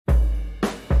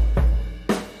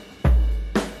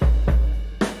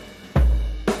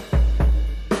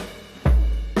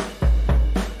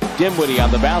Dinwiddie on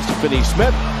the bounce to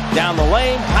Finney-Smith. Down the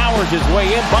lane, powers his way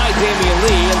in by Damian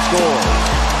Lee and scores.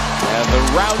 And the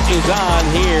rout is on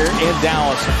here in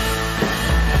Dallas.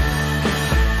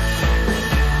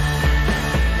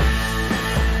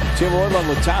 Tim Royland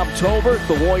with Tom Tolbert.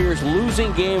 The Warriors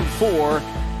losing game 4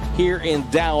 here in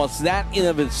Dallas. That in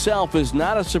of itself is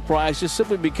not a surprise, just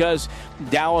simply because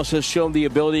Dallas has shown the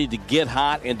ability to get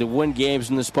hot and to win games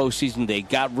in this postseason. They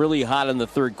got really hot in the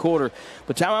third quarter.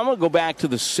 But Tom, I'm going to go back to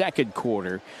the second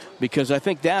quarter because I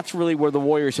think that's really where the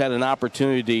Warriors had an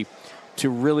opportunity to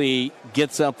really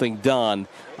get something done.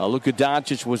 Luka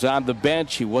Doncic was on the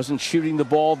bench. He wasn't shooting the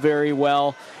ball very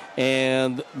well.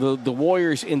 And the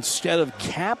Warriors, instead of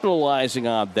capitalizing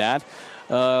on that,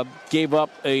 gave up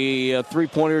a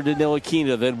three-pointer to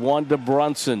Ntilikina, then one to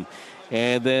Brunson.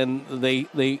 And then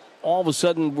they all of a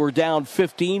sudden were down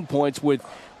 15 points with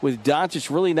Doncic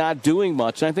really not doing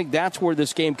much. And I think that's where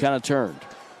this game kind of turned.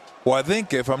 Well, I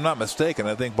think, if I'm not mistaken,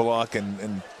 I think Bullock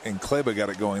and Kleber got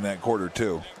it going that quarter,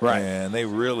 too. Right. And they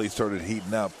really started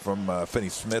heating up from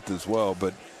Finney-Smith as well.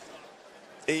 But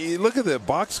you look at the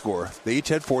box score. They each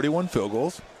had 41 field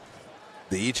goals.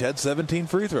 They each had 17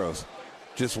 free throws.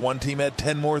 Just one team had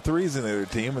 10 more threes than the other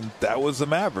team, and that was the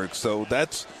Mavericks. So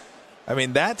that's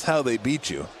how they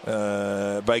beat you,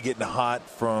 by getting hot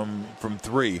from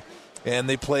three. And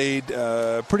they played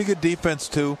pretty good defense,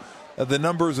 too. The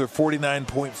numbers are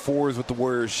 49.4 is what the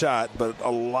Warriors shot, but a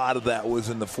lot of that was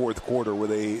in the fourth quarter where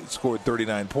they scored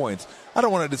 39 points. I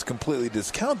don't want to just completely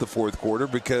discount the fourth quarter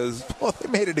because, well,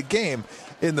 they made it a game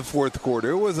in the fourth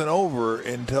quarter. It wasn't over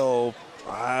until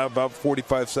about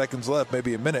 45 seconds left,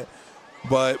 maybe a minute.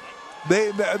 But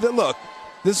they look,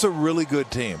 this is a really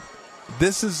good team.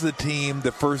 This is the team,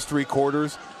 the first three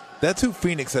quarters, that's who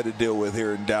Phoenix had to deal with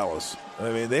here in Dallas.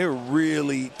 I mean, they were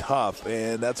really tough,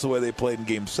 and that's the way they played in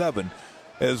Game 7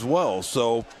 as well.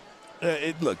 So,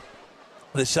 look,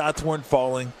 the shots weren't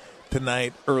falling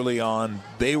tonight early on.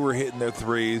 They were hitting their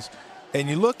threes. And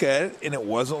you look at it, and it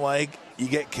wasn't like you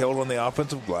get killed on the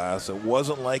offensive glass. It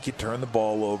wasn't like you turn the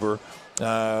ball over,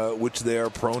 which they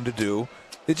are prone to do.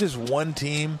 It's just one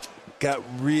team got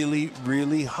really,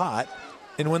 really hot.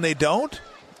 And when they don't,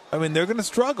 I mean, they're going to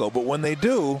struggle. But when they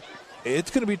do, it's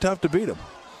going to be tough to beat them.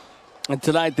 And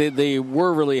tonight they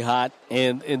were really hot.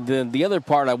 And then the other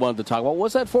part I wanted to talk about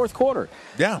was that fourth quarter.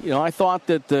 Yeah. You know, I thought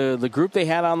that the group they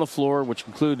had on the floor, which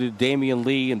included Damian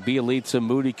Lee and Bjelica,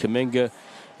 Moody, Kuminga,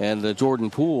 and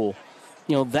Jordan Poole,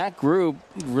 you know, that group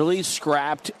really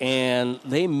scrapped, and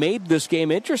they made this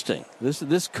game interesting.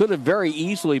 This could have very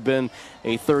easily been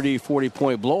a 30,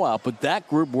 40-point blowout, but that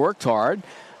group worked hard.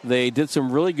 They did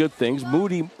some really good things.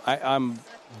 Moody, I'm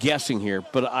guessing here,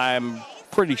 but I'm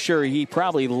pretty sure he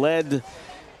probably led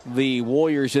the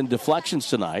Warriors in deflections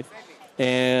tonight.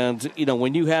 And, you know,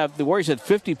 when you have the Warriors had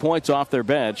 50 points off their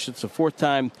bench, it's the fourth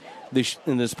time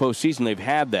in this postseason they've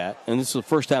had that, and this is the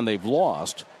first time they've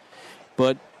lost.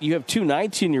 But you have two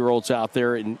 19-year-olds out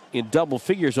there in double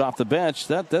figures off the bench.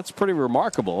 That's pretty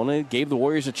remarkable, and it gave the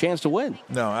Warriors a chance to win.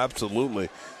 No, absolutely.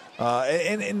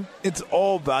 And it's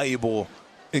all valuable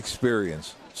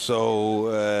experience.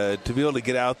 So to be able to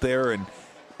get out there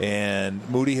and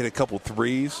Moody hit a couple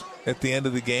threes at the end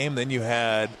of the game. Then you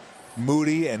had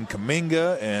Moody and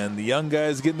Kuminga and the young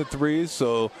guys getting the threes.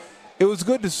 So it was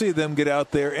good to see them get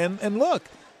out there. And look,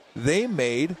 they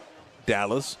made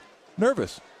Dallas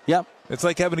nervous. Yep. It's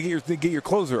like having to get your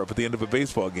closer up at the end of a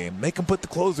baseball game. Make them put the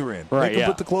closer in. Right, Make them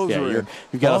put the closer in.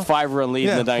 You've got a 5-run lead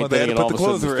in the ninth inning, and all of a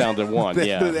sudden it's down to one. They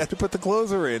have to put the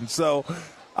closer in. So,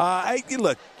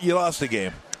 look, you lost the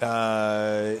game.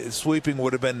 Sweeping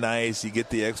would have been nice. You get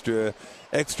the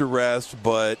extra rest,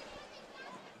 but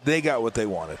they got what they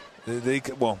wanted. I think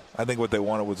what they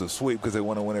wanted was a sweep because they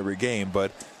want to win every game.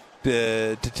 But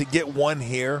to get one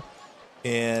here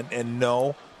and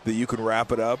know that you can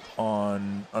wrap it up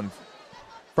on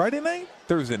Friday night?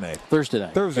 Thursday night.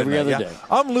 Every other day.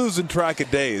 I'm losing track of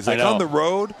days. Like on the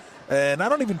road, and I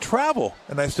don't even travel,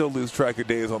 and I still lose track of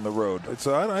days on the road.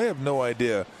 So I have no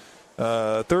idea.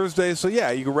 Thursday, so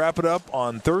yeah, you can wrap it up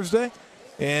on Thursday,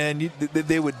 and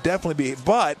they would definitely be.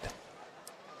 But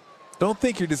don't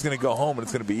think you're just going to go home and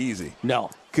it's going to be easy.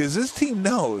 No. Because this team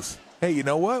knows, hey, you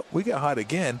know what? We got hot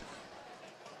again.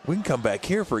 We can come back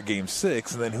here for a Game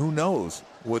 6, and then who knows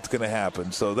what's going to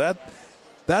happen. So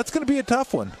that's going to be a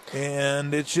tough one.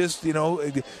 And it's just,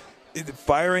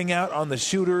 firing out on the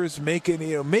shooters, making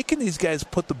these guys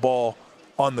put the ball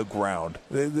on the ground.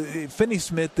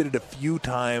 Finney-Smith did it a few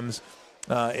times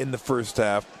in the first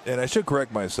half. And I should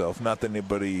correct myself, not that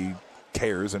anybody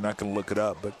cares. I'm not going to look it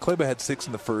up. But Kleber had 6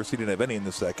 in the first. He didn't have any in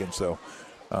the second. So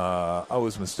I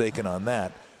was mistaken on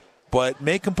that. but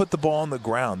make them put the ball on the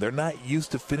ground. They're not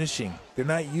used to finishing. They're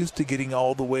not used to getting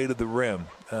all the way to the rim.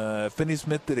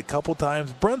 Finney-Smith did a couple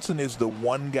times. Brunson is the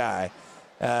one guy,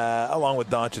 along with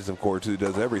Doncic, of course, who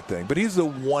does everything. But he's the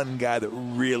one guy that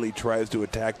really tries to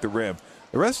attack the rim.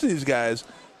 The rest of these guys,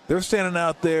 they're standing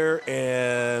out there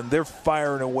and they're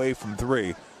firing away from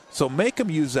three. So make them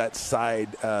use that side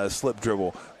slip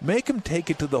dribble. Make them take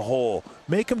it to the hole.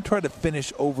 Make them try to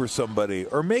finish over somebody.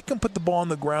 Or make them put the ball on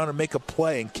the ground and make a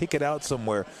play and kick it out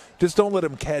somewhere. Just don't let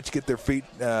them catch, get their feet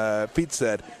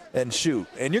set, and shoot.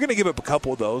 And you're going to give up a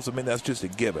couple of those. I mean, that's just a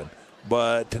given.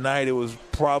 But tonight it was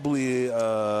probably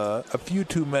a few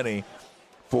too many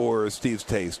for Steve's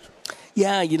taste.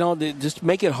 Yeah, just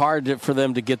make it hard for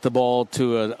them to get the ball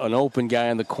to an open guy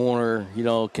in the corner,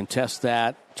 contest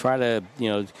that. Try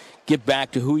to, get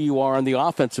back to who you are on the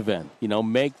offensive end.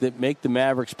 Make the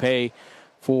Mavericks pay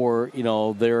for,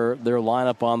 their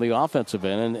lineup on the offensive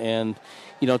end. And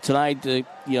tonight,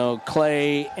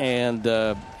 Clay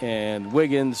and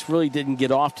Wiggins really didn't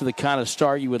get off to the kind of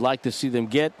start you would like to see them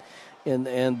get.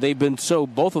 And they've been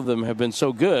both of them have been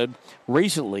so good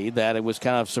recently that it was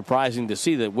kind of surprising to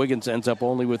see that Wiggins ends up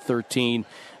only with 13.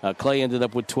 Clay ended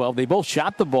up with 12. They both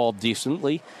shot the ball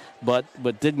decently, but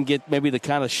didn't get maybe the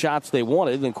kind of shots they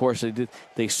wanted. And, of course,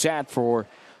 they sat for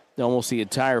almost the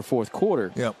entire fourth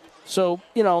quarter. Yep. So,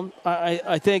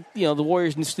 I think, the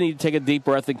Warriors just need to take a deep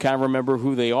breath and kind of remember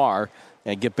who they are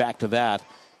and get back to that,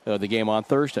 the game on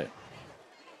Thursday.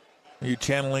 Are you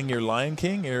channeling your Lion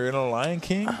King? You're in a Lion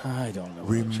King? I don't know.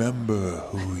 Remember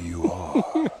who you are.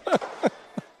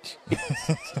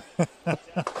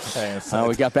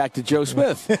 We got back to Joe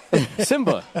Smith.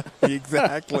 Simba.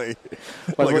 Exactly.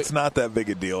 Look, it's not that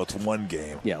big a deal. It's one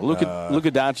game. Yeah, Luka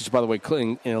Doncic, by the way,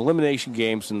 in elimination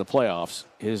games in the playoffs,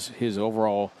 his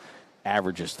overall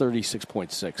average is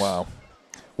 36.6. Wow.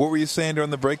 What were you saying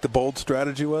during the break the bold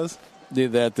strategy was?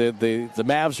 That the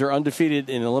Mavs are undefeated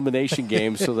in elimination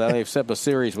games, so that they've set up a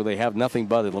series where they have nothing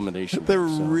but elimination. They're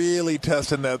really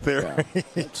testing that theory.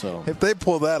 Yeah, so if they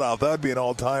pull that off, that would be an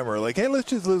all-timer. Like, hey, let's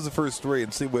just lose the first three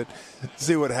and see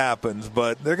what happens.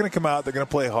 But they're going to come out, they're going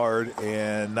to play hard,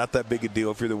 and not that big a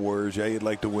deal if you're the Warriors. Yeah, you'd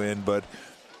like to win, but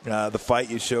the fight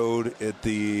you showed at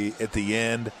the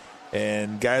end.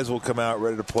 And guys will come out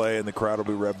ready to play, and the crowd will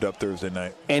be revved up Thursday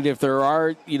night. And if there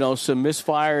are, some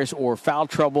misfires or foul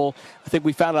trouble, I think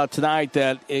we found out tonight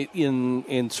that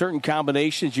in certain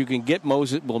combinations you can get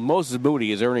Moses. Well, Moses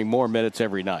Moody is earning more minutes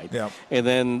every night. Yeah. And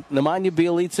then Nemanja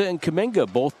Bjelica and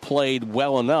Kuminga both played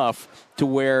well enough to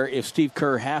where if Steve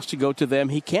Kerr has to go to them,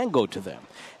 he can go to them.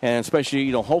 And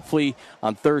especially, hopefully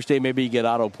on Thursday, maybe you get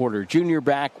Otto Porter Jr.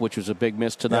 back, which was a big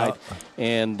miss tonight,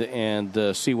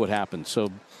 and see what happens. So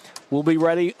we'll be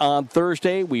ready on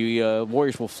Thursday.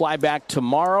 Warriors will fly back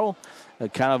tomorrow,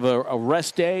 kind of a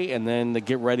rest day, and then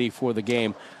get ready for the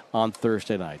game on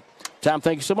Thursday night. Tom,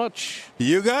 thank you so much.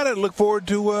 You got it. Look forward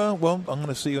to, I'm going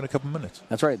to see you in a couple minutes.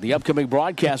 That's right. The upcoming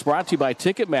broadcast brought to you by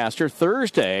Ticketmaster.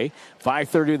 Thursday,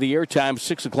 5:30 of the airtime,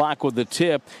 6 o'clock with the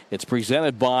tip. It's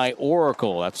presented by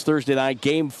Oracle. That's Thursday night,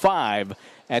 Game 5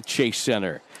 at Chase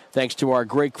Center. Thanks to our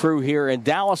great crew here in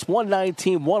Dallas,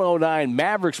 119-109,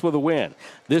 Mavericks with a win.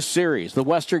 This series, the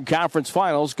Western Conference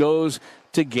Finals, goes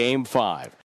to Game 5.